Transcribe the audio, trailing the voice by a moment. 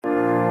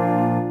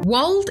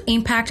World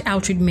Impact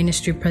Outreach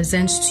Ministry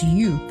presents to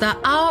you the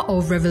Hour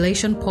of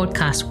Revelation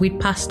podcast with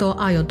Pastor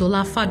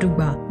Ayodola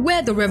Fadugba,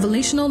 where the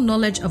revelational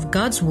knowledge of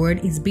God's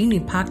Word is being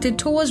impacted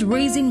towards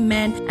raising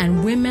men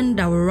and women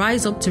that will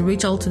rise up to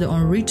reach out to the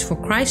unreached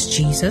for Christ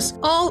Jesus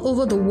all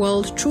over the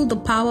world through the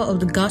power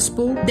of the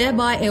gospel,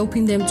 thereby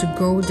helping them to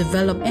grow,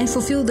 develop, and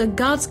fulfill the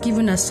God's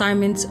given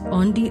assignments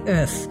on the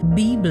earth.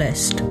 Be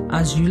blessed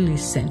as you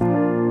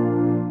listen.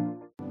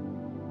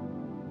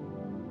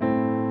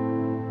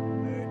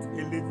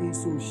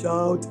 So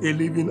shout a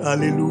living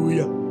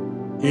hallelujah.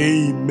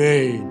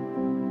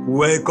 Amen.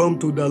 Welcome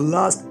to the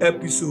last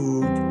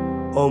episode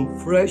on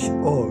fresh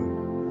oil.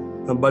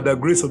 And by the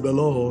grace of the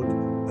Lord,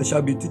 I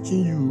shall be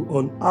teaching you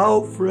on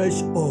how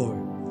fresh oil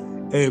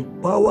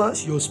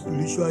empowers your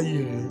spiritual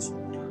ears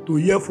to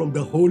hear from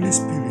the Holy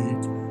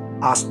Spirit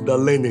as the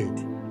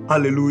learned.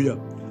 Hallelujah.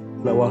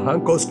 And our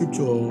anchor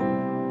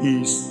scripture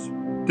is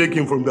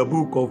taken from the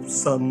book of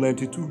Psalm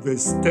 92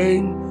 verse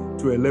 10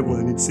 to 11,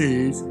 and it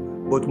says,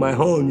 "But my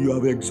horn you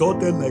have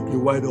exalted like a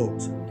white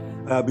ox.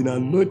 I have been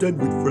anointed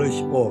with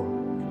fresh oil.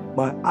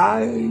 My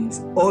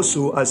eyes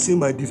also have seen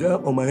my desire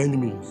on my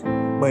enemies.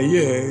 My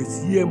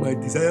ears hear my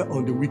desire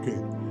on the wicked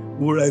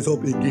who rise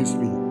up against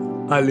me."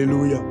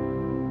 Hallelujah.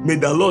 May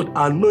the Lord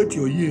anoint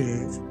your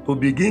ears to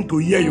begin to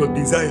hear your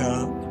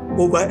desire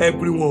over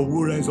everyone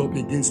who rise up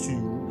against you.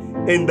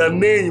 In the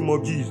name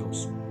of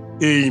Jesus.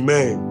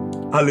 Amen.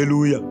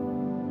 Hallelujah.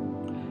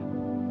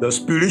 The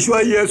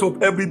spiritual ears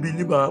of every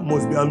believer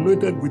must be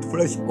anointed with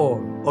fresh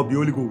oil of the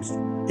Holy Ghost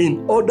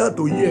in order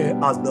to hear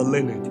as the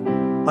learned.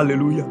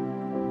 Hallelujah.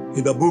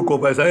 In the book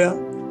of Isaiah,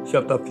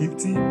 chapter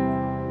 50,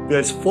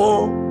 verse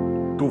 4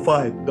 to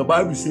 5, the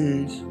Bible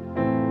says,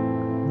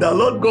 "The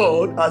Lord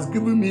God has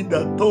given me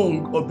the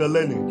tongue of the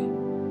learned,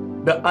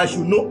 that I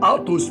should know how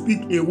to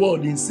speak a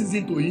word in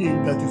season to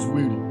him that is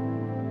weary.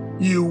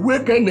 He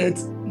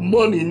wakeneth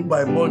morning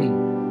by morning.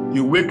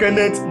 He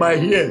wakeneth my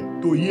ear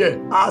to hear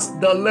as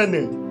the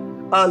learned."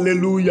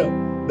 Hallelujah.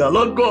 The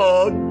Lord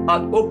God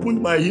had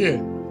opened my ear,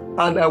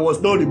 and I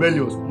was not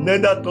rebellious,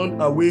 neither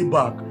turned away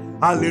back.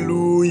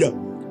 Hallelujah.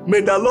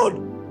 May the Lord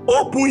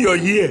open your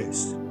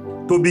ears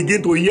to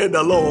begin to hear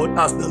the Lord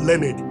as the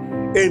learned.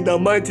 In the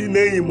mighty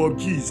name of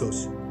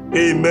Jesus.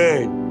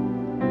 Amen.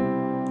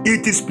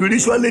 It is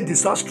spiritually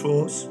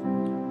disastrous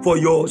for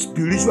your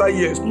spiritual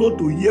ears not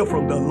to hear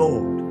from the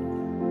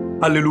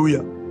Lord.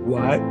 Hallelujah.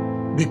 Why?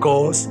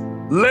 Because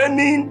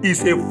learning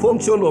is a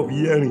function of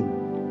hearing.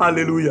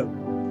 Hallelujah.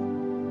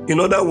 In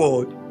other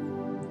words,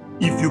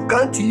 if you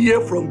can't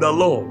hear from the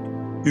Lord,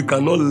 you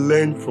cannot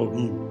learn from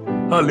Him.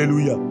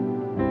 Hallelujah.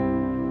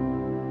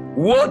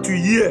 What you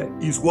hear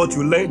is what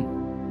you learn.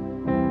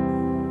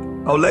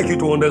 I would like you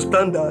to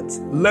understand that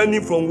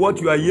learning from what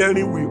you are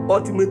hearing will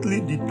ultimately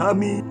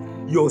determine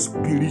your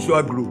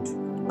spiritual growth.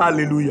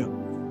 Hallelujah.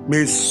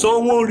 May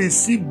someone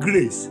receive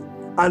grace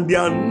and the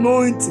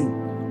anointing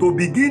to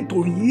begin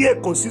to hear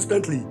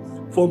consistently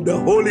from the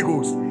Holy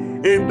Ghost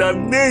in the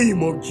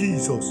name of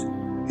Jesus.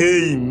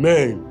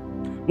 Amen.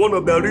 One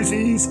of the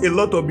reasons a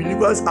lot of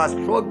believers are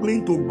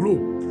struggling to grow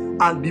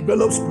and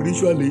develop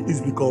spiritually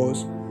is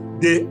because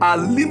they are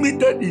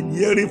limited in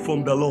hearing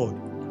from the Lord.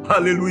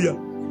 Hallelujah.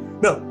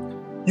 Now,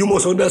 you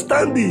must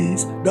understand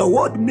this, that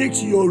what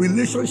makes your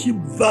relationship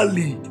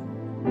valid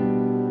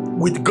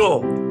with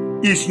God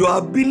is your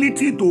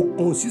ability to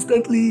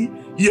consistently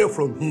hear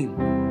from Him.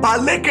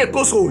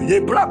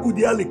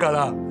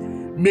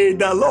 May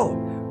the Lord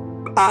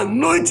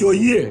anoint your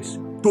ears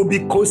to be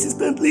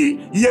consistently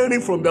hearing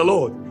from the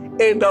Lord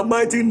in the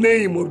mighty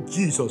name of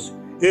Jesus.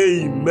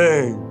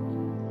 Amen.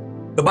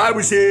 The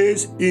Bible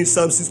says in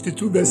Psalm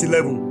 62 verse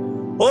 11,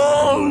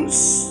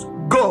 "Once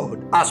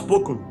God has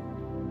spoken,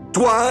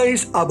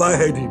 twice have I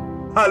heard Him."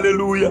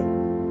 Hallelujah.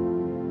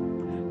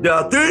 There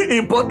are three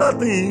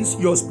important things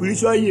your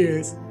spiritual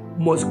ears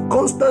must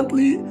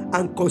constantly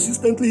and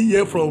consistently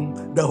hear from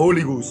the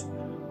Holy Ghost.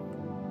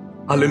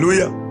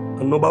 Hallelujah.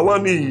 And number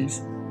one is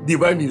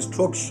divine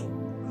instruction.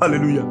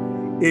 Hallelujah.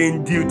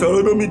 In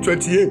Deuteronomy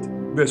 28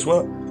 verse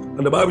 1,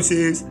 and the Bible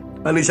says,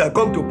 "And it shall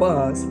come to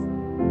pass,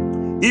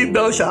 if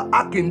thou shalt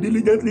hearken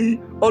diligently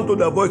unto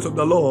the voice of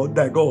the Lord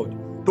thy God,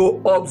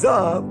 to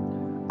observe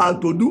and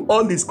to do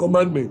all His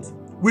commandments,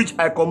 which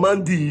I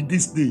command thee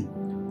this day,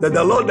 that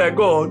the Lord thy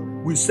God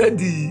will set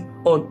thee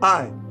on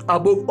high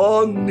above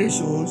all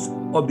nations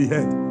of the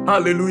earth."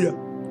 Hallelujah.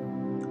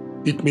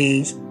 It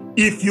means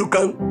if you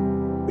can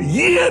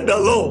hear the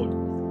Lord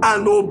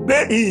and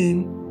obey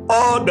Him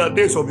all the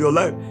days of your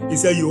life, He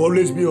said you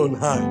always be on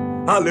high.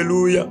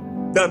 Hallelujah.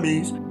 That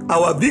means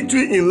our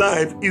victory in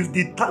life is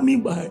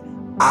determined by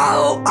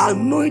how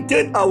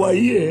anointed our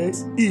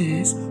ears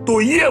is to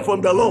hear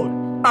from the Lord.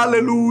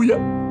 Hallelujah.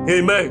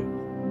 Amen.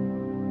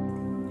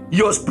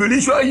 Your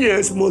spiritual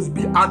ears must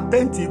be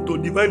attentive to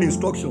divine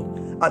instruction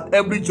at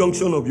every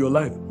junction of your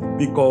life,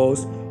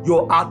 because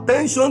your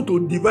attention to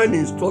divine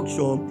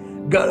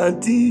instruction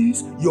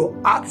guarantees your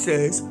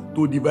access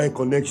to divine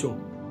connection.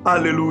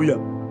 Hallelujah.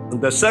 And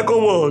the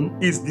second one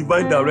is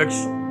divine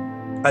direction.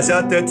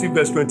 Isaiah 30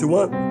 verse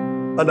 21.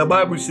 And the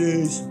Bible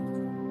says,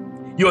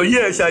 Your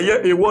ear shall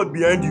hear a word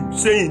behind you,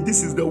 saying,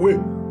 this is the way,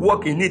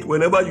 walk in it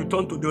whenever you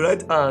turn to the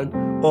right hand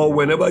or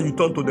whenever you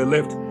turn to the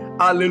left.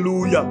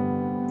 Hallelujah.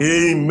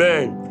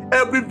 Amen.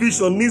 Every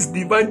vision needs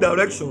divine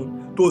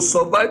direction to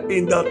survive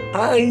in the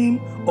time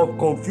of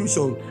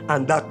confusion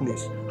and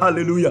darkness.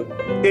 Hallelujah.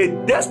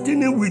 A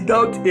destiny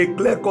without a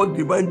clear-cut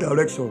divine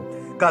direction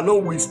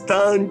cannot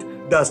withstand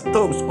the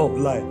storms of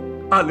life.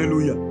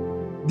 Hallelujah.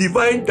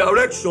 Divine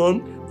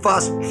direction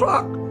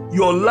fast-track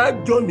your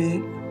life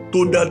journey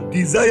to the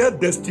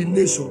desired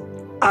destination.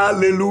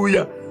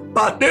 Hallelujah.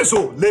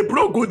 Pateso,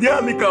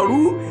 lebrogodia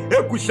likaru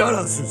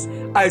ekusharasus.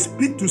 I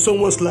speak to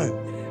someone's life.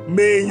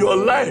 May your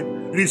life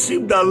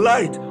receive the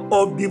light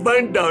of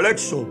divine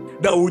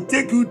direction that will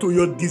take you to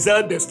your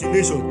desired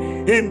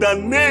destination in the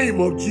name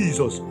of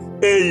Jesus.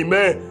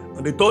 Amen.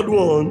 And the third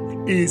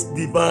one is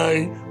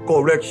divine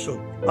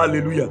correction.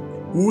 Hallelujah.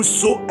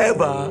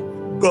 Whosoever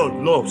God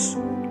loves,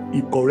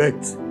 He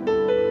corrects,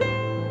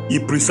 He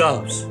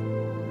preserves,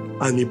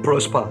 and He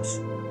prospers.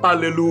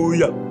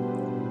 Hallelujah.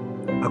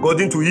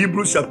 According to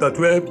Hebrews chapter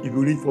 12, if you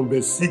read from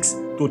verse 6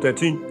 to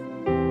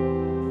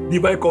 13,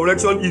 divine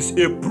correction is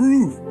a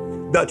proof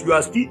that you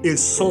are still a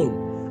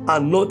son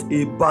and not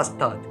a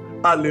bastard.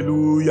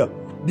 Hallelujah.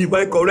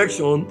 Divine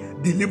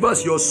correction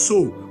delivers your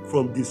soul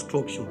from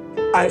destruction.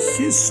 I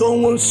see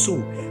someone's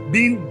soul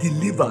being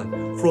delivered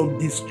from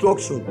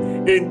destruction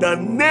in the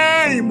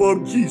name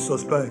of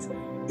Jesus Christ.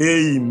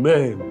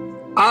 Amen.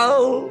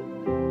 How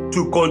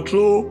to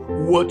control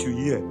what you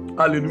hear.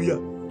 Hallelujah.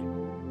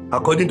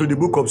 According to the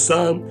book of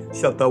Psalm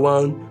chapter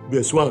 1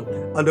 verse 1.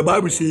 And the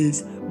Bible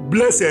says,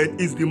 blessed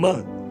is the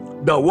man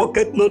that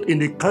walketh not in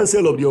the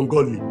counsel of the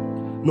ungodly,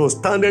 nor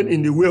standeth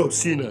in the way of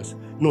sinners,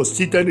 nor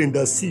seated in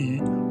the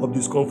seat of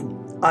the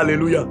scornful.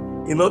 Hallelujah.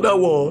 In other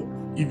words,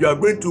 if you are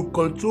going to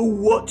control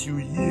what you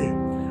hear,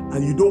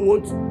 and you don't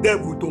want the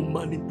devil to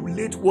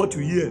manipulate what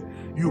you hear,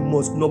 you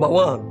must, number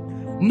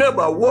one,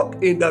 never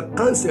walk in the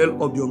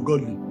counsel of the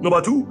ungodly.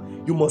 Number two,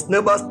 you must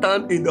never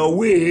stand in the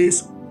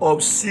ways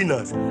of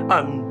sinners.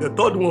 And the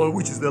third one,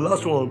 which is the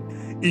last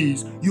one,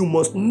 is you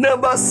must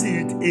never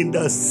sit in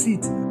the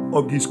seat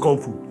of the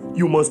scornful.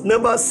 You must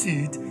never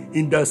sit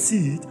in the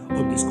seat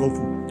of the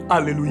scornful.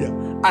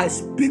 Hallelujah. I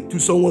speak to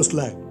someone's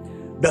life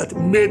that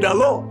may the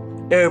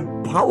Lord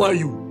empower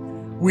you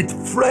with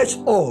fresh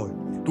oil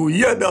to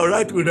hear the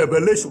right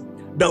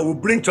revelation that will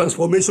bring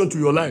transformation to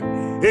your life.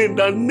 In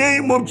the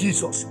name of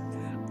Jesus,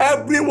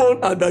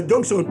 everyone at the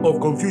junction of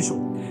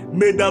confusion,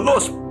 may the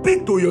Lord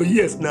speak to your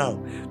ears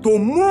now to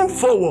move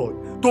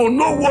forward, to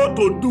know what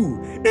to do.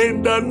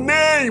 In the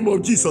name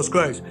of Jesus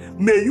Christ,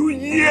 may you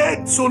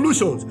hear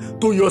solutions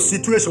to your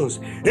situations.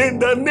 In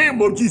the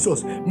name of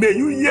Jesus, may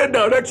you hear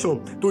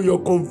direction to your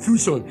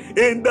confusion.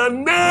 In the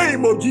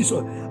name of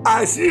Jesus,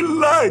 I see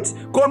light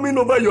coming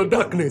over your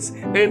darkness.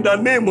 In the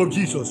name of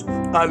Jesus.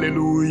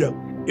 Hallelujah.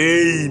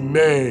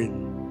 Amen.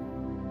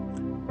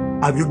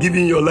 Have you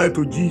given your life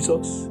to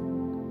Jesus?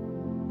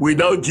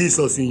 Without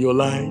Jesus in your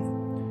life,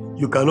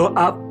 you cannot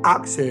have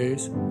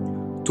access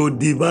to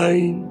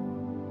divine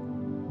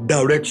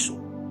direction.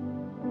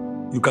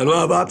 You cannot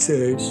have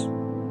access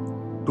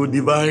to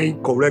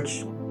divine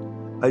correction.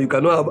 And you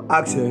cannot have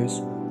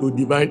access to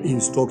divine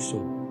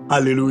instruction.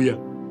 Hallelujah.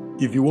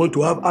 If you want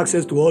to have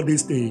access to all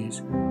these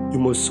things, you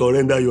must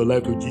surrender your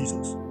life to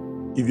Jesus.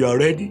 If you are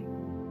ready,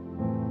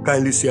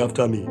 kindly say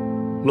after me,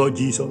 Lord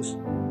Jesus,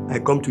 I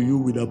come to you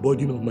with the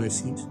burden of my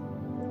sins.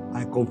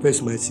 I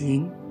confess my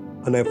sin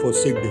and I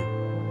forsake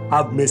them.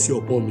 Have mercy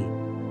upon me.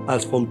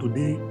 As from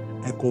today,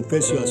 I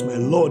confess you as my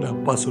Lord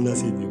and personal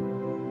Savior.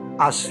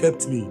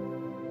 Accept me.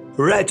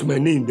 Write my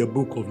name in the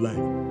book of life.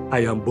 I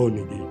am born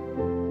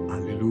again.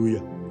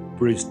 Hallelujah.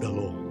 Praise the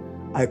Lord.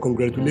 I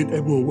congratulate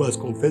everyone who has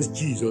confessed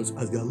Jesus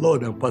as their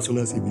Lord and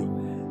personal Savior.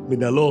 May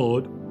the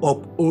Lord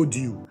uphold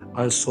you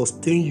and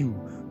sustain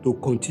you to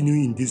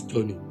continue in this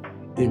journey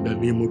in the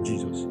name of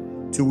Jesus.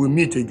 Till we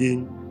meet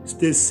again,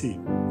 stay safe,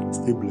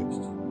 stay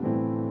blessed.